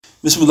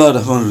Bismillah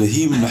ar-Rahman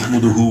ar-Rahim.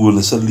 Nahmaduhu wa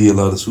nasalli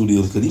ala Rasuli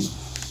al-Kareem.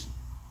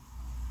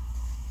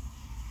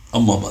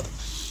 Amma ba'd.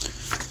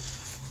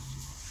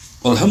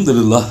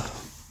 Alhamdulillah.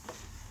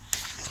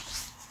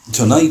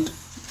 Tonight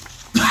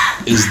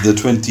is the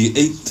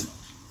 28th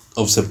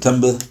of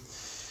September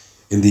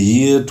in the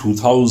year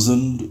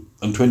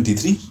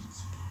 2023.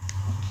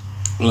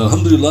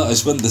 Alhamdulillah, I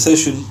spent the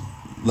session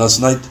last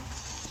night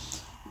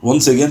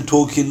once again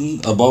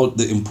talking about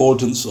the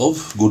importance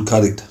of good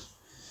character.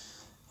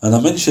 And I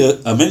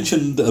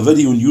mentioned a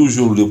very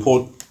unusual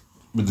report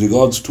with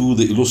regards to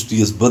the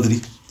illustrious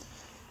Badri,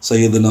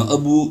 Sayyidina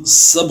Abu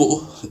Sabu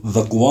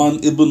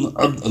Dhakwan ibn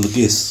Abd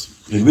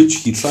al-Qais, in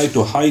which he tried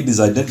to hide his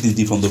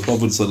identity from the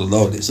Prophet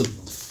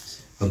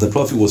ﷺ. And the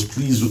Prophet was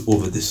pleased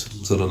over this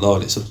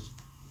ﷺ.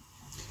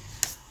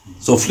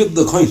 So flip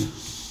the coin.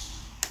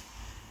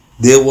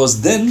 There was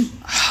then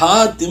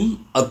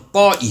Hatim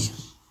at-Ta'i,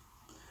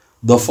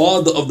 the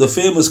father of the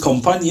famous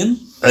companion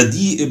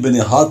Adee ibn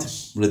Hatim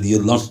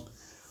radiyallahu anhu.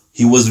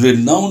 He was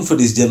renowned for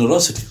his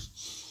generosity.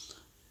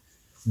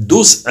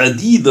 Thus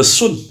Adee the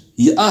son,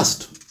 he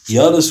asked,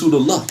 Ya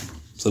Rasulullah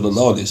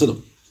sallallahu alayhi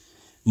wasallam,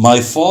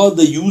 my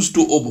father used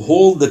to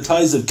uphold the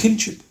ties of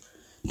kinship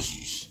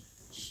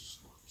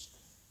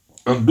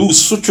and do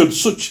such and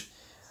such.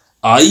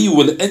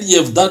 Will any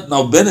of that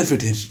now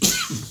benefit him?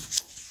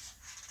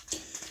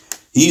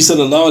 He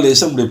sallallahu alayhi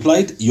wasallam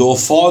replied, your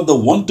father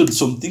wanted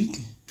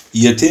something,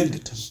 he attained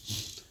it,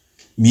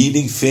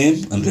 meaning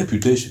fame and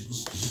reputation.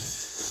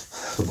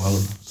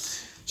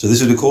 So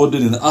this is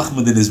recorded in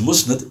Ahmad in his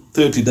Musnad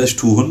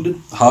 30-200,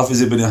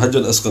 Hafiz ibn Hajar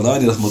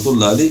al-Asqalani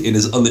rahmatullah alayh in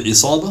his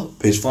Al-Isaba,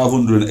 page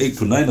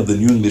 508-9 of the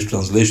New English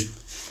translation.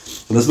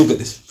 So let's look at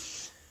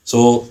this.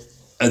 So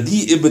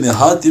Adee ibn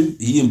Hatim,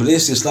 he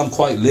embraced Islam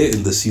quite late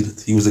in the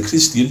Sirat. He was a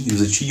Christian, he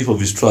was a chief of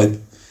his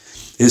tribe.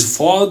 His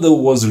father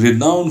was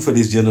renowned for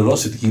his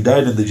generosity. He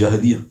died in the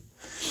Jahiliyyah.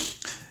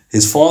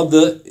 His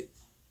father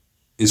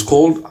is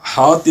called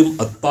Hatim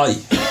at-Tai.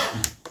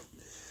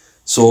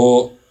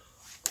 So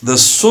the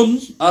son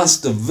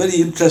asked a very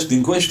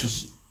interesting question.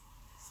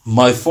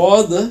 My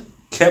father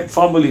kept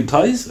family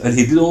ties and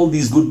he did all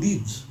these good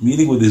deeds,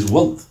 meaning with his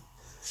wealth.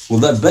 Will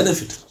that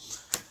benefit?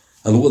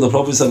 And what the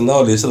Prophet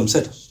ﷺ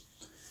said,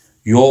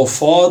 your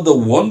father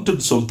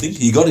wanted something,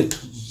 he got it.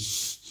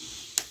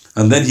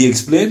 And then he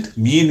explained,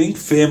 meaning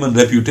fame and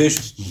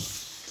reputation.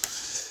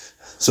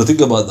 So think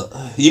about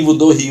that. Even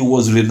though he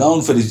was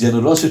renowned for his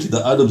generosity,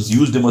 the Arabs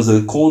used him as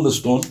a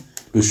cornerstone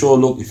to show,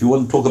 look, if you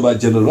want to talk about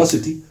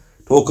generosity,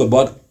 talk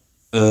about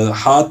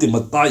Hatim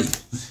at-Tai.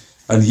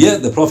 And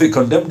yet the Prophet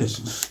condemned him.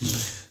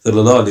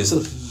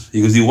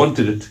 Because he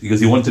wanted it. Because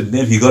he wanted the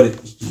name, he got it.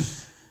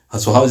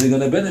 So how is he going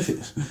to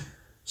benefit?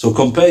 So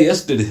compare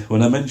yesterday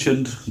when I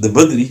mentioned the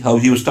Badri, how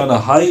he was trying to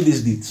hide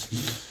his deeds.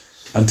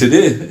 And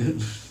today,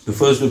 the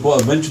first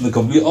report I mentioned the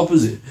complete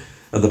opposite.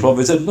 And the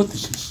Prophet said nothing.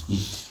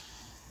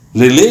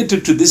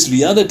 Related to this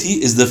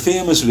reality is the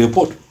famous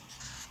report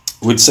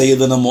which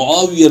Sayyidina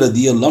Muawaih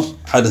radiyallahu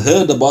anhu had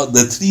heard about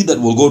the three that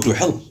will go to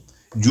hell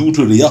due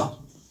to Riyya: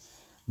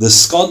 the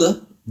scholar,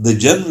 the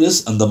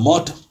generous, and the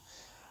martyr.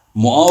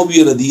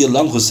 Muawaih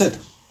radiyallahu anhu said,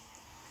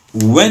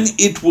 when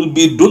it will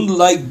be done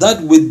like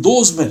that with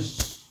those men,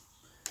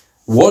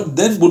 what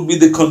then would be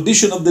the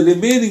condition of the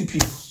remaining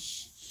people?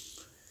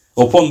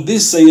 Upon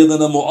this,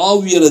 Sayyidina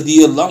Muawaih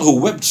radiyallahu anhu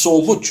wept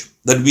so much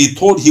that we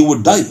thought he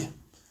would die.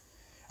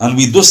 And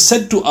we thus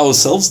said to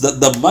ourselves that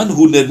the man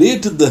who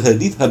narrated the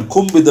hadith had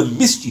come with a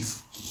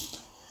mischief.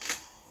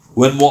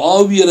 When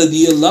Muawaih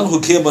radiyallahu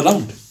anhu came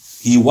around,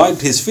 he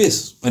wiped his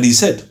face and he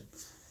said,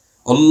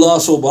 Allah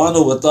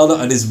subhanahu wa ta'ala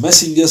and his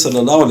messenger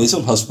sallallahu alayhi wa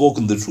sallam has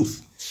spoken the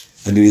truth.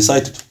 And he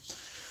recited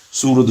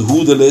Surah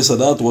Hud alayhi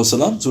salatu wa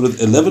salam, Surah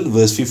 11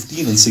 verse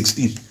 15 and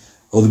 16.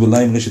 A'udhu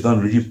billahi minash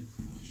shaitanir rajim.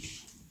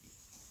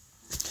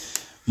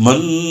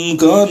 من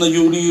كان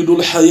يريد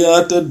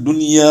الحياة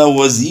الدنيا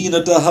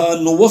وزينتها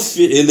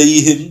نوفي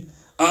إليهم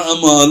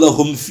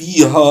أعمالهم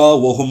فيها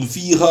وهم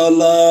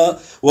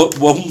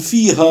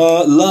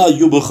فيها لا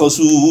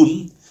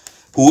يبخسون.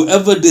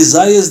 Whoever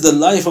desires the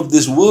life of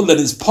this world and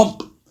its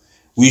pomp,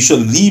 we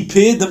shall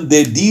repay them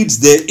their deeds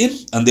therein,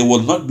 and they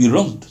will not be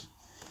wronged.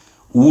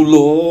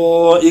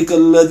 أولئك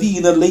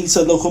الذين ليس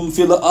لهم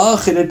في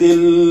الآخرة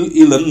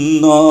إلا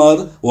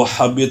النار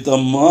وحبط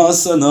ما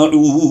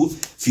صنعوا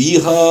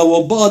فيها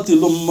وباطل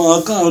ما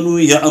كانوا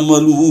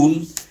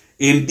يعملون.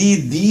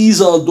 Indeed,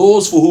 these are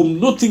those for whom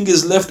nothing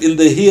is left in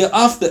the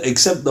hereafter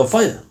except the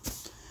fire.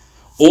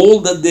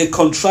 All that they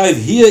contrive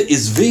here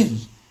is vain,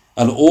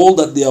 and all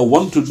that they are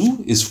wont to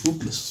do is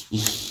fruitless.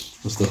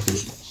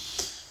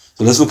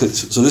 So let's look at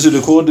this. So this is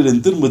recorded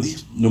in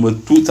Tirmidhi, number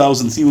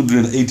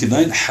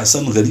 2389,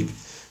 Hasan Gharib,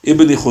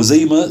 Ibn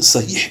Khuzayma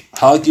Sahih,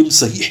 Hakim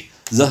Sahih,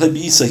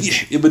 Zahabi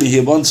Sahih, Ibn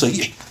Hibban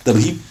Sahih,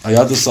 Tarhib,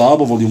 Ayat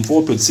al-Sahaba, volume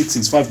 4, page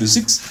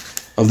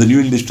 665-6 of the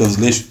New English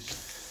translation.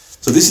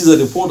 So this is a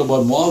report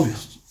about Muawiyah.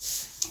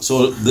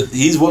 So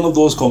he's one of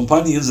those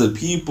companions that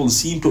people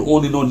seem to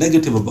only know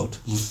negative about.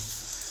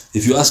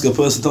 If you ask a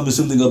person, tell me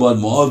something about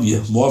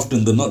Muawiyah, more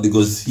often than not,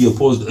 because he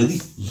opposed Ali.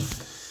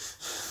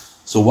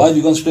 So why have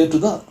you gone straight to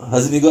that?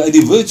 Hasn't he got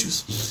any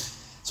virtues?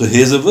 So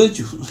here's a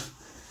virtue.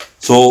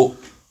 So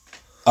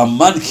a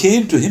man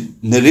came to him,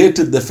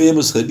 narrated the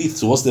famous hadith.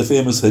 So what's the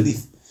famous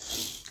hadith?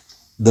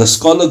 The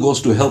scholar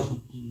goes to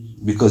hell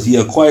because he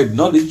acquired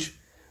knowledge,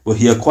 but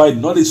he acquired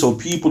knowledge so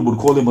people would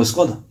call him a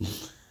scholar.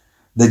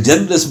 The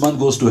generous man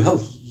goes to hell.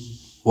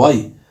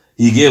 Why?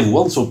 He gave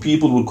wealth so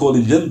people would call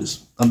him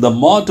generous. And the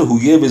martyr who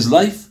gave his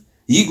life,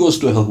 he goes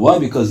to hell. Why?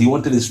 Because he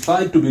wanted his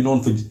tribe to be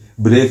known for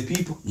brave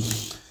people.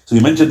 So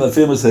he mentioned that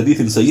famous hadith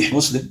in Sahih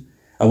Muslim.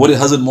 And what did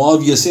Hazrat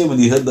Muawaih say when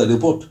he heard that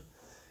report?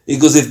 He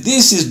goes, if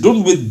this is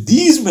done with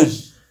these men,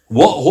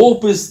 what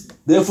hope is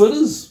there for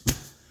us?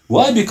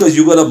 Why? Because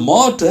you got a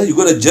martyr, you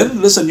got a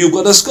generalist, and you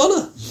got a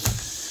scholar.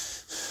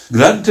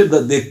 Granted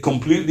that they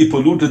completely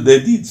polluted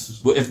their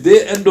deeds, but if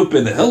they end up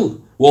in hell,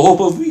 what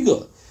hope have we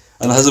got?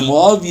 And Hazrat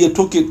Muawaih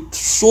took it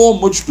so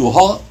much to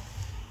heart,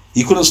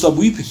 he couldn't stop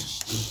weeping.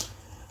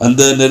 And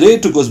the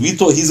narrator goes, we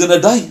thought he's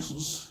gonna die.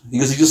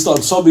 Because he just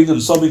started sobbing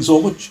and sobbing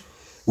so much.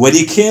 When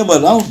he came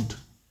around,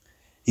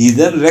 he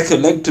then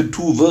recollected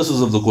 2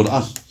 verses of the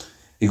Quran.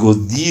 He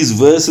goes, these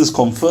verses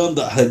confirm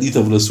the hadith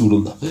of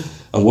Rasulullah.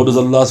 And what does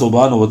Allah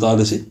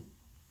SWT say?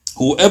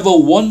 Whoever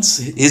wants,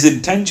 his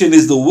intention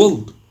is the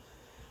world.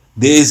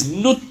 There is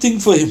nothing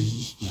for him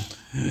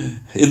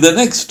in the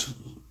next.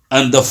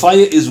 And the fire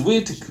is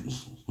waiting.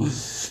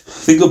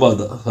 Think about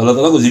that. Allah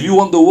Ta'ala goes, if you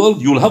want the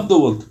world, you'll have the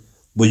world.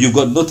 But you've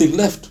got nothing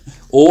left.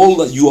 All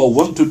that you are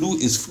want to do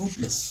is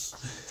fruitless.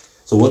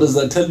 So what does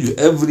that tell you?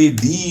 Every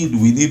deed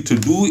we need to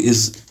do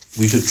is,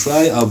 we should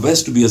try our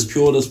best to be as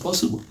pure as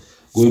possible.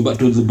 Going back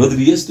to the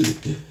Badri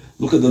yesterday.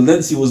 Look at the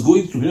lengths he was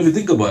going through. If you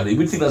think about it, you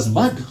would think that's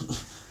mad.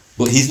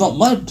 But he's not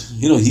mad.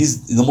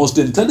 He's the most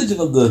intelligent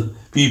of the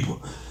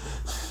people.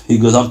 He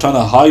goes, I'm trying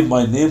to hide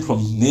my name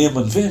from name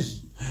and fame.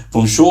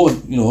 From show,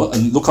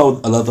 and look how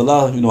Allah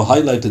Ta'ala,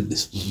 highlighted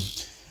this.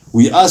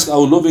 We ask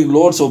our loving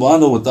Lord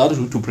Subhanahu wa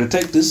Ta'ala to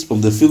protect us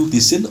from the filthy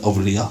sin of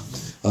Riyya.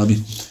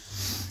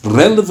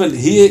 Relevant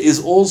here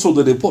is also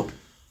the report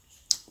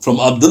from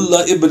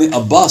Abdullah ibn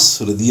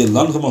Abbas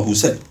radiyallahu anhu, who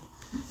said,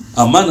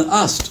 a man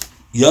asked,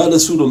 Ya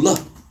Rasulullah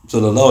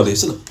sallallahu alayhi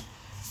wasallam,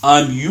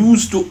 I'm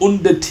used to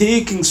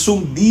undertaking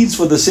some deeds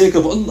for the sake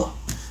of Allah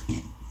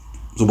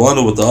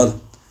Subhanahu wa Ta'ala,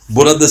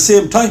 but at the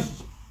same time,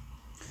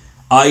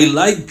 I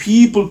like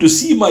people to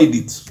see my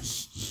deeds.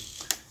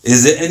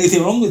 Is there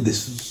anything wrong with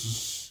this?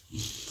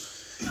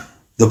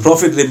 The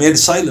Prophet remained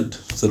silent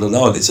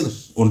sallallahu alayhi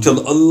wasallam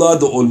until Allah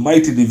the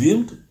Almighty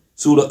revealed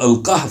Surah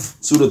Al-Kahf,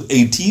 Surah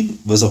 18,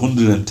 verse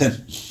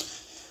 110.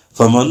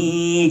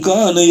 فَمَنْ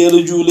كَانَ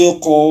يَرْجُو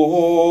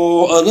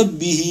لِقَاءَ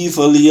رَبِّهِ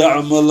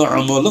فَلْيَعْمَلْ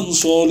عَمَلًا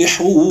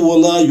صَالِحًا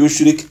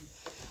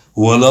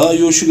وَلَا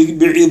يُشْرِكْ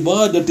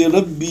بِعِبَادَةِ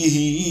رَبِّهِ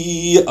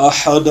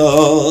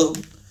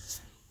أَحَدًا.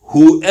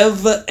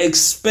 Whoever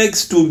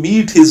expects to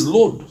meet his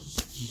Lord,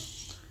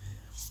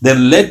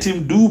 then let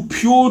him do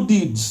pure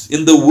deeds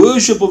in the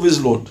worship of his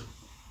Lord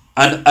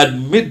and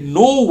admit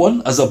no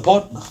one as a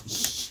partner.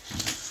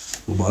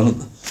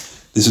 Subhanallah.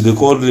 This is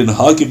recorded in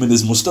Hakim in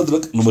his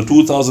Mustadrak, number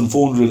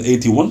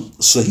 2481,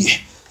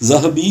 Sahih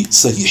Zahabi,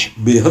 Sahih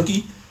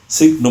Bayhaqi,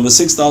 number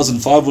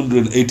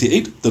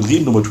 6588,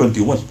 Targheeb number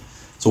 21.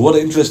 So what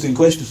an interesting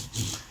question.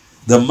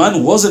 The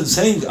man wasn't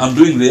saying, I'm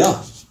doing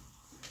Riyah.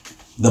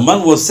 The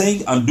man was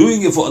saying, I'm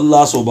doing it for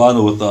Allah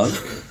Subhanahu wa Ta'ala,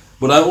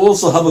 but I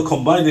also have a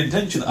combined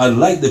intention. I'd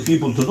like the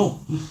people to know.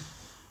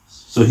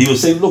 So he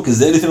was saying, look, is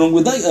there anything wrong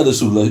with that, Ya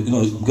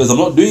Rasulullah? Because I'm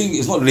not doing,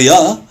 it's not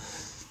Riyah,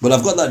 but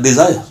I've got that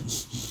desire.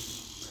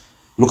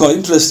 Look how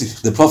interesting.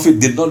 The Prophet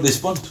did not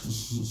respond.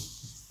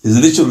 His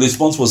initial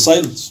response was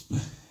silence.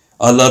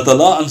 Allah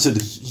Ta'ala answered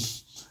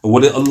it.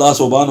 What did Allah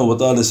Subhanahu wa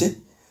Ta'ala say?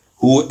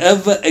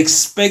 Whoever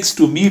expects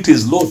to meet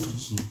his Lord.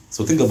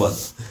 So think about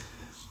that.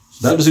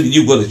 That doesn't mean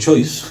you've got a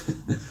choice.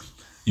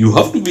 You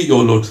have to meet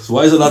your Lord. So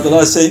why is Allah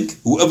Ta'ala saying,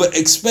 whoever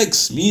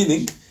expects,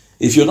 meaning,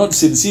 if you're not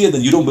sincere,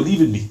 then you don't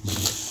believe in me.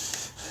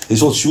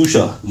 It's all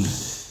shusha.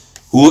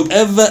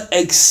 Whoever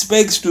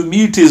expects to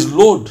meet his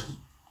Lord,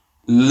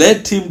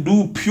 let him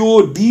do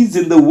pure deeds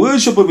in the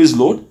worship of his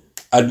Lord,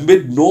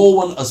 admit no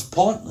one as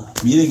partner,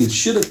 meaning it's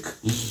shirk.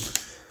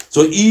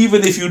 So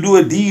even if you do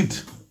a deed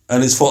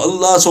and it's for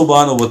Allah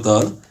Subhanahu wa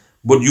Ta'ala,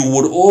 but you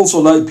would also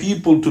like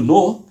people to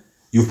know,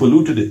 you've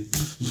polluted it.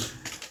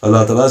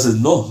 Allah Ta'ala says,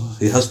 no,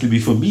 it has to be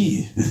for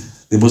me.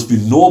 There must be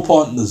no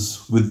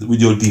partners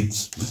with your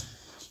deeds.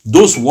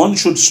 Thus, one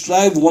should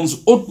strive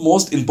one's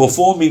utmost in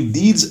performing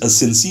deeds as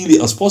sincerely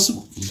as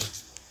possible.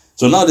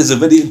 So now there's a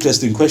very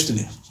interesting question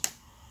here.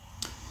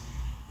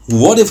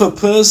 What if a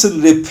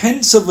person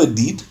repents of a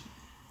deed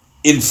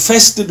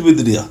infested with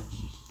Riyya?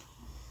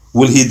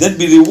 Will he then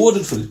be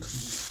rewarded for it?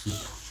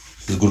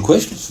 It's a good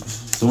question.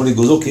 Somebody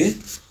goes, okay,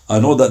 I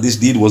know that this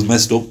deed was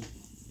messed up.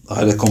 I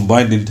had a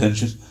combined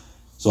intention.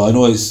 So I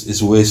know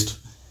it's a waste.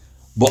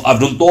 But I've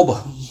done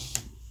tawbah.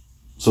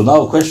 So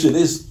now the question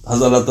is,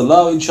 has Allah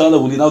Ta'ala, inshallah,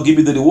 will he now give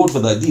me the reward for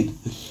that deed?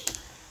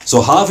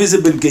 So Hafiz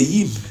ibn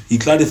Qayeem, he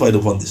clarified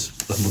upon this.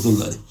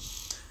 Rahmatullah.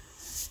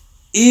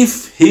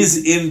 If his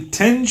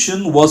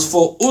intention was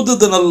for other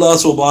than Allah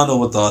Subhanahu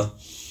wa Ta'ala,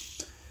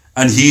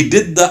 and he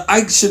did the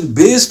action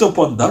based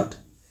upon that,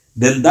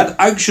 then that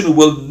action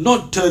will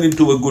not turn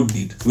into a good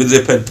deed with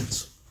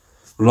repentance.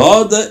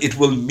 Rather, it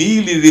will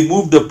merely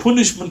remove the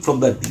punishment from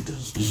that deed.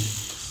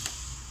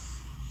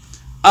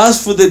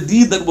 As for the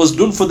deed that was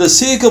done for the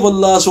sake of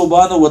Allah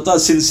subhanahu wa ta'ala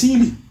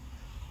sincerely,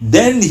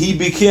 then he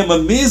became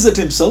amazed at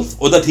himself,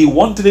 or that he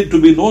wanted it to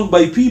be known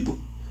by people,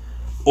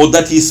 or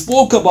that he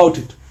spoke about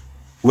it.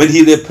 When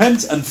he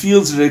repents and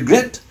feels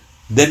regret,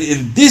 then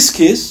in this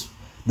case,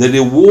 the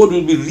reward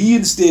will be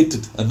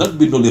reinstated and not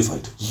be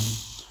nullified.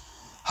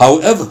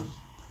 However,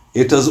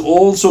 it has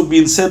also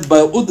been said by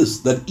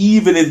others that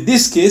even in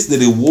this case, the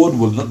reward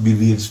will not be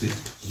reinstated.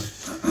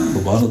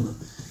 Subhanallah.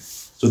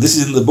 So this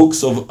is in the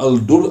books of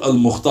Al-Dur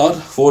Al-Mukhtar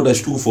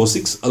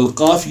 4-246,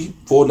 Al-Qafi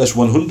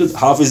 4-100,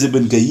 Hafiz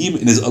ibn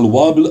Qayeem in his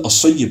Al-Wabil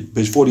As-Sayyib,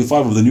 page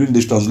 45 of the New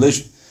English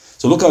Translation.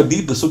 So look how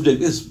deep the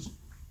subject is.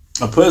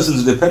 A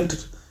person's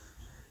repented.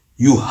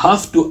 You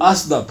have to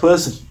ask that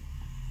person,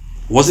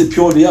 was it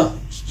pure riyah?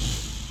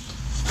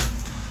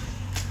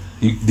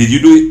 Did you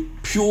do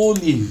it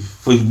purely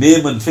for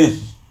name and fame?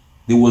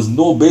 There was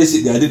no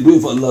basic, I didn't do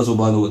it for Allah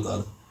subhanahu wa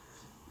ta'ala.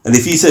 And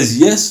if he says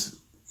yes,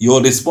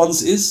 your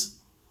response is,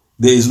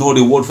 there is no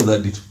reward for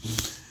that deed.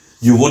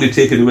 You've only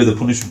taken away the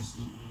punishment.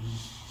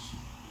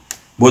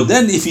 But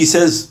then if he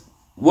says,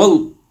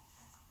 well,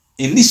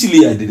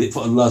 initially I did it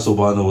for Allah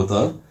subhanahu wa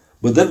ta'ala,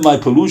 but then my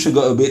pollution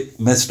got a bit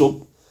messed up,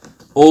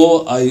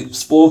 or I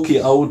spoke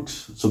it out,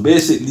 so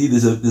basically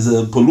there's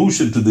a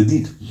pollution to the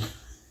deed.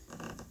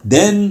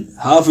 Then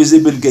Hafiz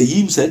ibn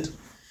Qayeem said,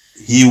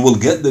 he will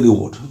get the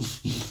reward.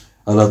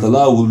 Allah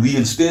Ta'ala will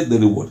reinstate the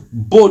reward.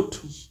 But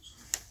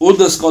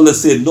other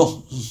scholars say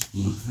no,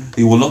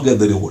 he will not get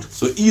the reward.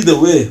 So either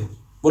way,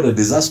 what a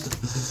disaster.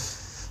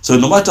 So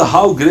no matter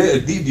how great a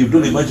deed you've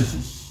done, imagine,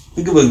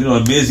 think of an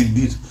amazing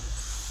deed.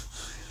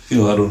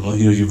 I don't know,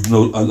 you've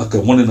done like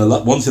a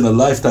once in a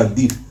lifetime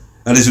deed,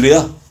 and it's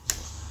riyah.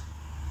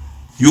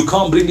 You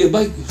can't bring it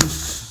back.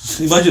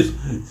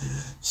 Imagine.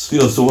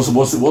 So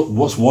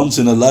what's once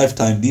in a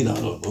lifetime deed? I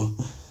don't know.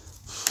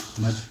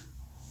 Imagine.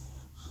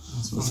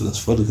 That's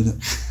funny, isn't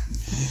it?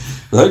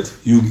 Right?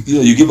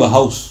 You give a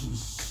house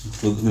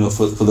for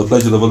the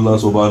pleasure of Allah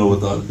subhanahu wa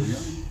ta'ala.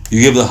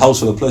 You give the house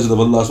for the pleasure of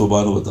Allah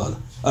subhanahu wa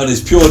ta'ala, and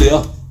it's pure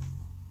riyah.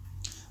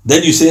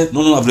 Then you say,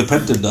 no, I've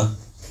repented now.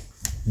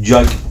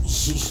 Judge.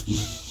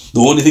 The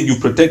only thing you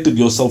protected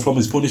yourself from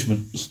is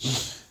punishment.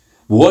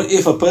 What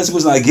if a person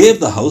goes, I gave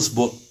the house,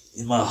 but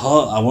in my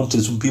heart I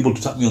wanted some people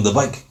to tap me on the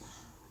back?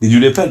 Did you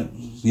repent?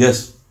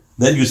 Yes.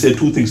 Then you say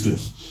two things to him.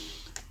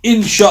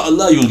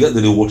 Inshallah, you'll get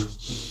the reward.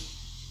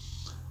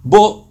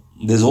 But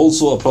there's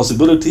also a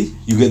possibility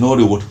you get no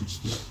reward.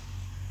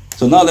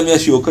 So now let me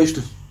ask you a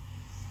question.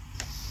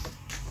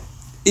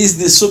 Is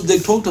this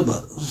subject talked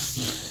about?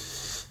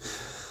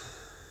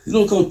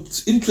 Look how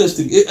it's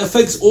interesting. It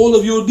affects all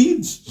of your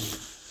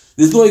deeds.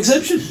 There's no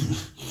exception.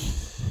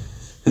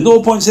 There's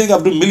no point saying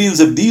I've done millions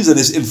of deeds and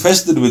it's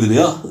infested with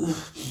riyah.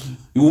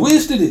 You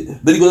wasted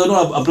it. Then you go,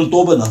 no, I've done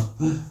tawbah now.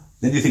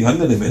 Then you think,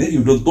 hang on a minute,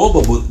 you've done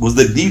tawbah, but was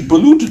the deed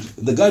polluted?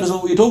 The guy doesn't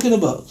know what you're talking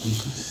about.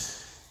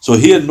 So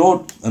here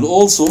note, and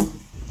also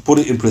put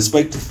it in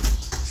perspective.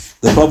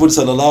 The Prophet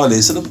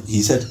ﷺ,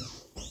 he said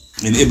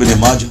in Ibn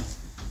Majah,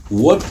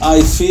 what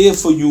I fear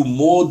for you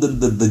more than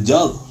the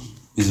Dajjal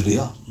is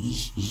riyah.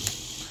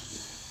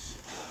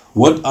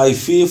 What I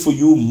fear for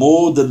you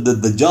more than the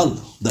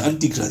Dajjal, the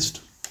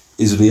Antichrist,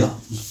 is riyah.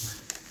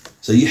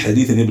 Sahih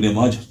Hadith in Ibn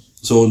Majah.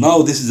 So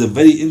now this is a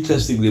very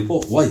interesting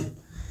report. Why?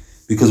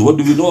 Because what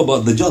do we know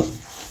about Dajjal?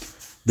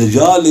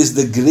 Dajjal is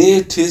the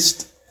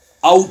greatest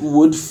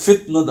outward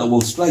fitna that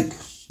will strike.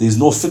 There is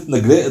no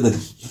fitna greater than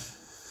it.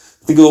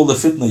 Think of all the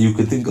fitna you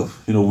can think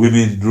of.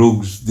 Women,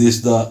 drugs,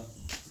 this, that.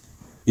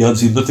 You haven't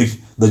seen nothing.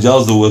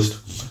 Dajjal's the worst.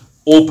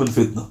 Open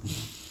fitna.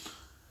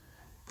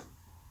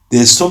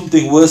 There's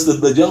something worse than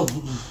Dajjal.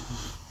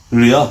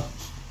 Riyah.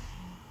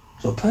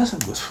 So a person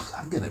goes,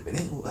 I'm going to be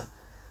anywhere.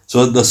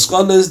 So the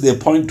scholars, they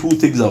point two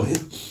things out here.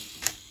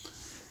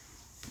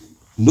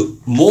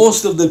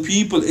 Most of the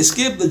people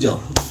escape Dajjal.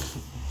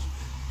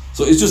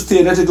 So it's just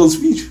theoretical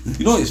speech.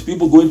 It's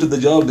people going to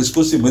Dajjal,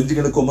 discussing when's he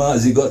going to come out,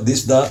 has he got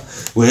this, that,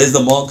 where's the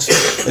marks,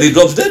 and he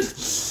drops dead.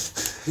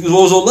 He goes,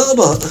 what was all that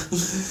about?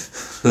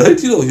 Right?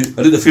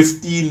 I did a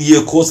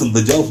 15-year course in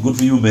Dajjal, good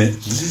for you, man.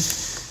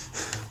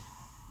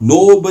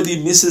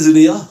 Nobody misses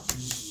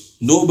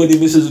riyah. Nobody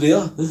misses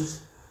riyah.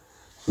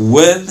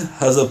 When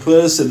has a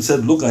person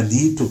said, look, I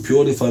need to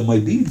purify my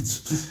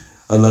deeds?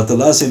 Allah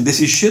Ta'ala saying, this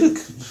is shirk.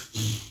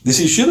 This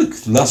is shirk.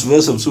 Last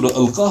verse of Surah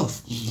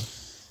Al-Kahf.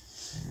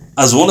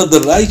 As one of the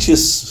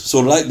righteous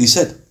so rightly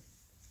said,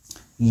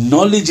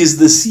 knowledge is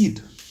the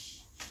seed.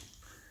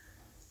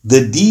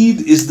 The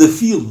deed is the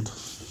field.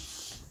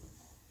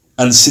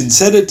 And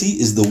sincerity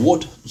is the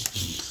water.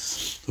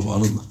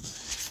 SubhanAllah.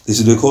 This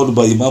is recorded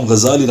by Imam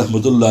Ghazali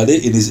rahmatullah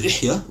alayh in his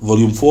Ihya,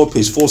 volume 4,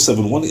 page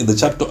 471, in the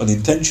chapter on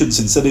intention,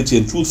 sincerity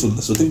and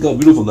truthfulness. So think how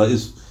beautiful that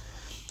is.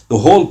 The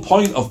whole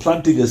point of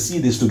planting a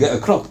seed is to get a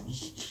crop.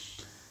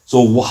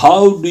 So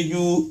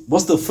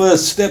what's the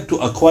first step to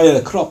acquire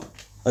a crop?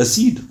 A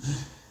seed.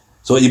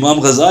 So Imam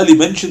Ghazali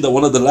mentioned that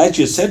one of the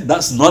righteous said,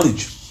 that's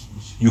knowledge.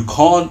 You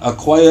can't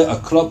acquire a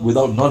crop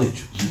without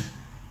knowledge.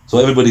 So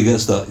everybody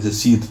gets that. It's a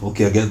seed.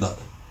 Okay, I get that.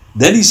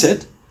 Then he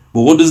said,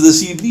 but what does the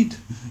seed need?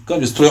 You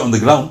can't just throw it on the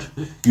ground.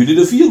 You need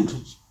a field.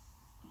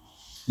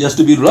 It has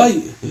to be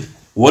right.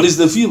 What is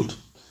the field?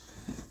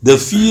 The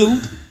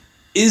field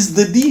is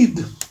the deed.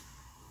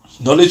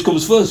 Knowledge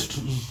comes first.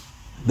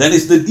 Then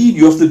it's the deed.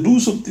 You have to do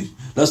something.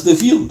 That's the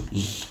field.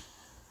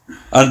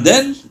 And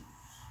then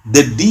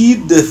the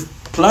deed, the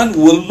plant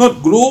will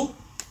not grow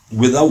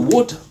without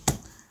water.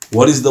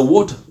 What is the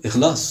water?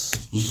 Ikhlas.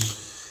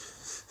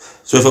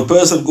 So if a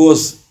person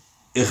goes,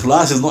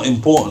 Ikhlas is not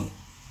important,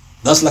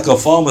 that's like a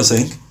farmer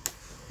saying,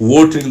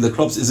 watering the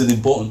crops isn't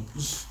important.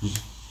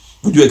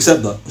 Would you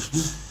accept that?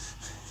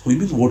 What do you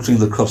mean watering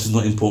the crops is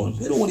not important?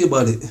 Hey, don't worry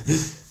about it.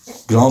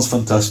 Ground's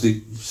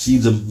fantastic,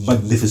 seeds are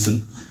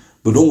magnificent,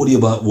 but don't worry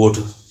about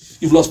water.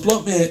 You've lost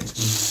plot, mate.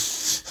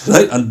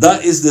 Right? And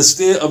that is the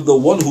state of the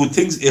one who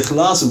thinks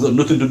Ikhlas has got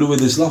nothing to do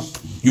with Islam.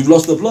 You've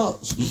lost the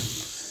plot.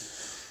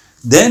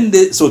 Then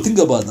so think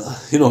about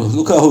that.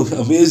 Look how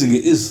amazing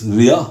it is.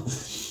 Riyya.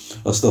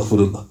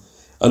 Astaghfirullah.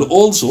 And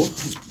also,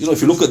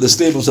 if you look at the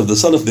statements of the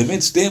Salaf, they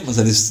made statements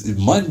and it's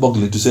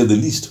mind-boggling to say the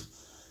least.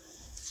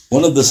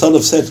 One of the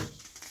Salaf said,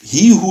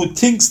 he who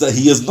thinks that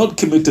he has not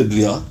committed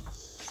Riyya,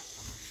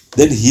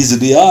 then his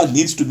Riyya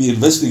needs to be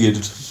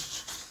investigated.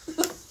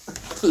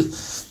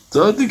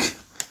 So I think,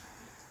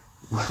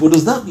 what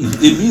does that mean?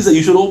 It means that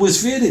you should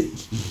always fear it.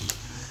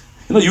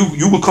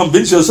 You will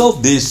convince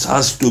yourself, this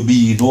has to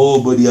be,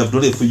 nobody, I've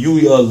done it for you,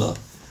 Ya Allah.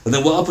 And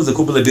then what happens a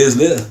couple of days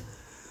later?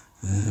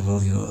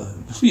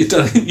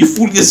 You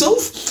fool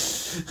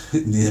yourself.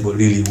 Yeah, but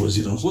really it was,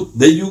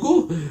 There you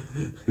go.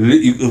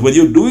 When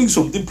you're doing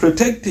something,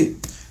 protect it.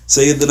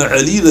 Sayyidina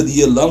Ali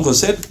radiyallahu anhu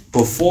said,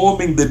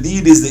 performing the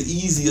deed is the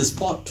easiest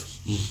part.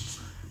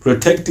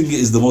 Protecting it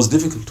is the most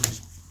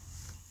difficult.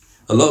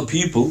 A lot of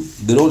people,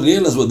 they don't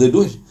realize what they're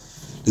doing.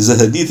 There's a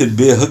hadith in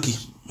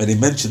Bayhaqi, and he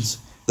mentions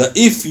that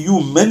if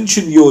you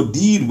mention your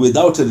deed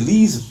without a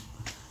reason,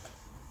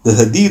 the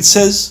hadith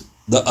says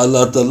that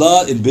Allah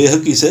Ta'ala in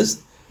Bayhaqi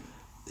says,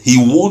 He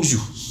warns you.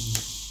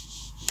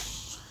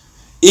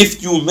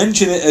 If you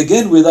mention it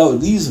again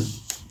without reason,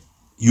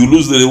 you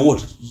lose the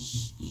reward.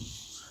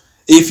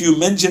 If you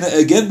mention it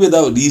again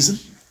without reason,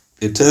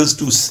 it turns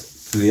to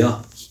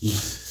Riyya.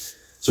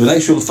 So in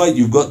actual fact,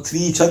 you've got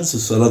 3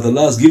 chances. Allah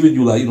Ta'ala has given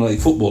you like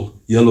football.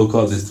 Yellow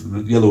cards, is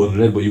yellow and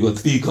red, but you've got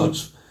 3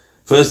 cards.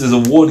 First is a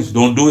warning,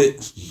 don't do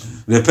it.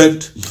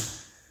 Repent.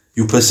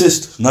 You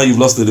persist, now you've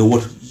lost the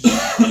reward.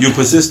 You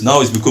persist,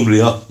 now it's become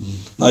Riyya.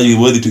 Now you're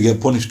worthy to get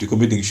punished, you're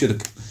committing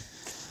shirk.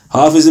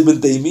 Hafiz ibn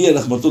Taymiyyah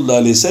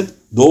rahmatullah alayhi said,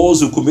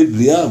 those who commit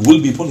Riyya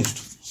will be punished.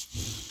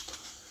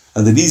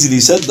 And the reason he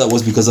said that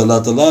was because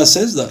Allah Ta'ala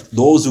says that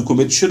those who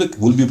commit shirk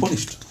will be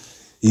punished.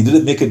 He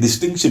didn't make a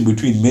distinction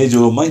between major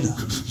or minor.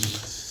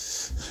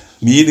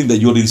 Meaning that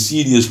you're in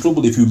serious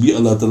trouble if you meet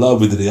Allah Ta'ala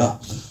with Riyya.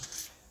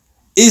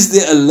 Is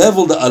there a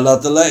level that Allah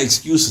Ta'ala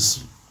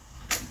excuses?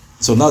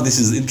 So now this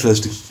is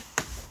interesting.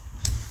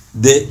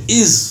 There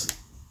is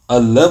a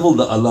level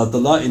that Allah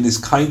Ta'ala in His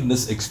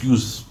kindness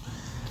excuses.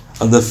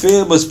 And the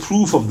famous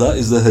proof of that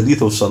is the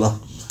hadith of Salah.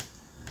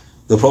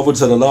 The Prophet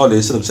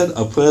ﷺ said,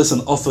 a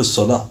person offers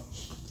Salah,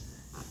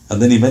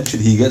 and then he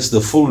mentioned he gets the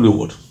full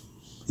reward.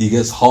 He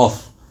gets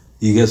half,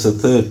 he gets a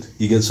third,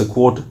 he gets a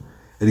quarter.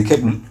 And he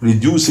kept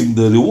reducing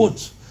the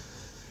rewards.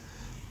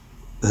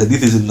 The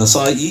hadith is in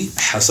Nasa'i,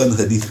 Hasan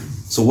hadith.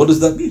 So what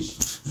does that mean?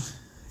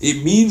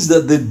 It means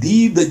that the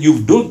deed that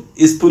you've done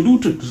is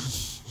polluted.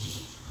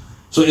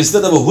 So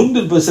instead of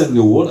 100%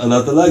 reward,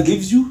 Allah Ta'ala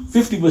gives you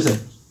 50%.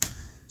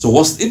 So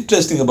what's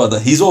interesting about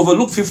that? He's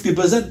overlooked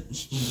 50%.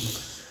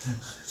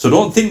 So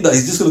don't think that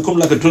he's just going to come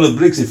like a ton of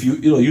bricks if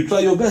you try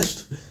your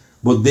best.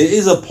 But there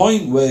is a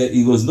point where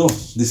he goes, no,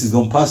 this is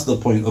gone past the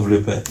point of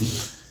repair.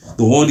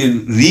 The only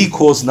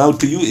recourse now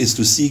to you is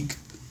to seek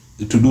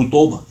to do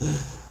tawbah,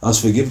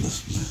 ask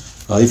forgiveness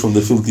from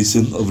the filthy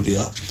sin of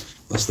Riyya.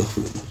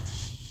 Astaghfirullah.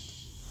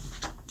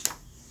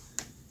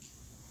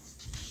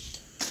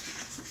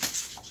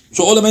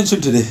 So all I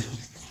mentioned today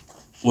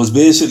was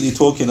basically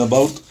talking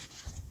about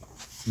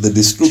the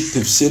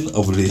destructive sin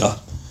of Riyya.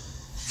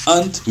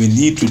 And we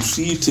need to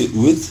treat it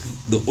with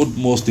the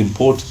utmost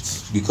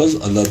importance because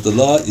Allah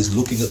Ta'ala is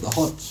looking at the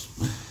hearts.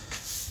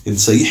 In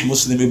Sahih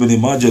Muslim Ibn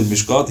Majah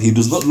al-Mishkat, He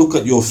does not look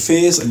at your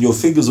face and your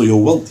figures or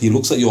your wealth. He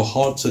looks at your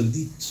hearts and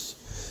deeds.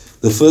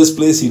 The first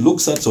place He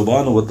looks at,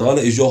 subhanahu wa ta'ala,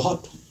 is your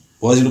heart.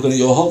 Why is He looking at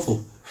your heart for?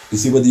 To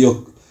see whether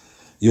your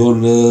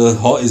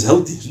heart is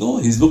healthy. No,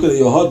 He's looking at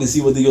your heart to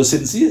see whether you're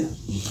sincere.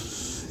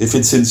 If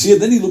it's sincere,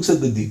 then He looks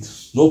at the deed.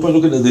 No point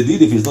looking at the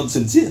deed if it's not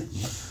sincere.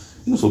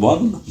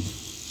 Subhanallah.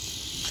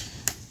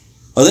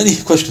 Are there any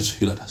questions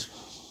you like to ask?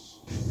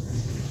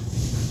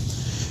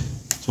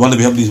 سبحان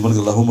بحمده سبحانك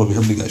اللهم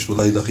وبحمدك أشهد أن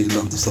لا إله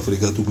إلا أنت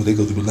أستغفرك وأتوب إليك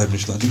وأعوذ بالله من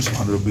الشيطان الرجيم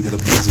سبحان ربك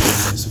رب العزة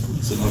عما يصفون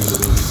وسلام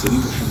على المرسلين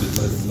والحمد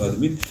لله رب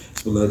العالمين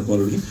بسم الله الرحمن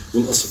الرحيم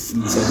والأصل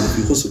الإنسان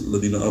في خسر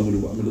الذين آمنوا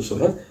وعملوا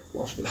الصالحات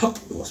وأصبحوا بالحق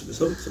وأصبحوا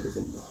بالصبر صدق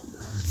الله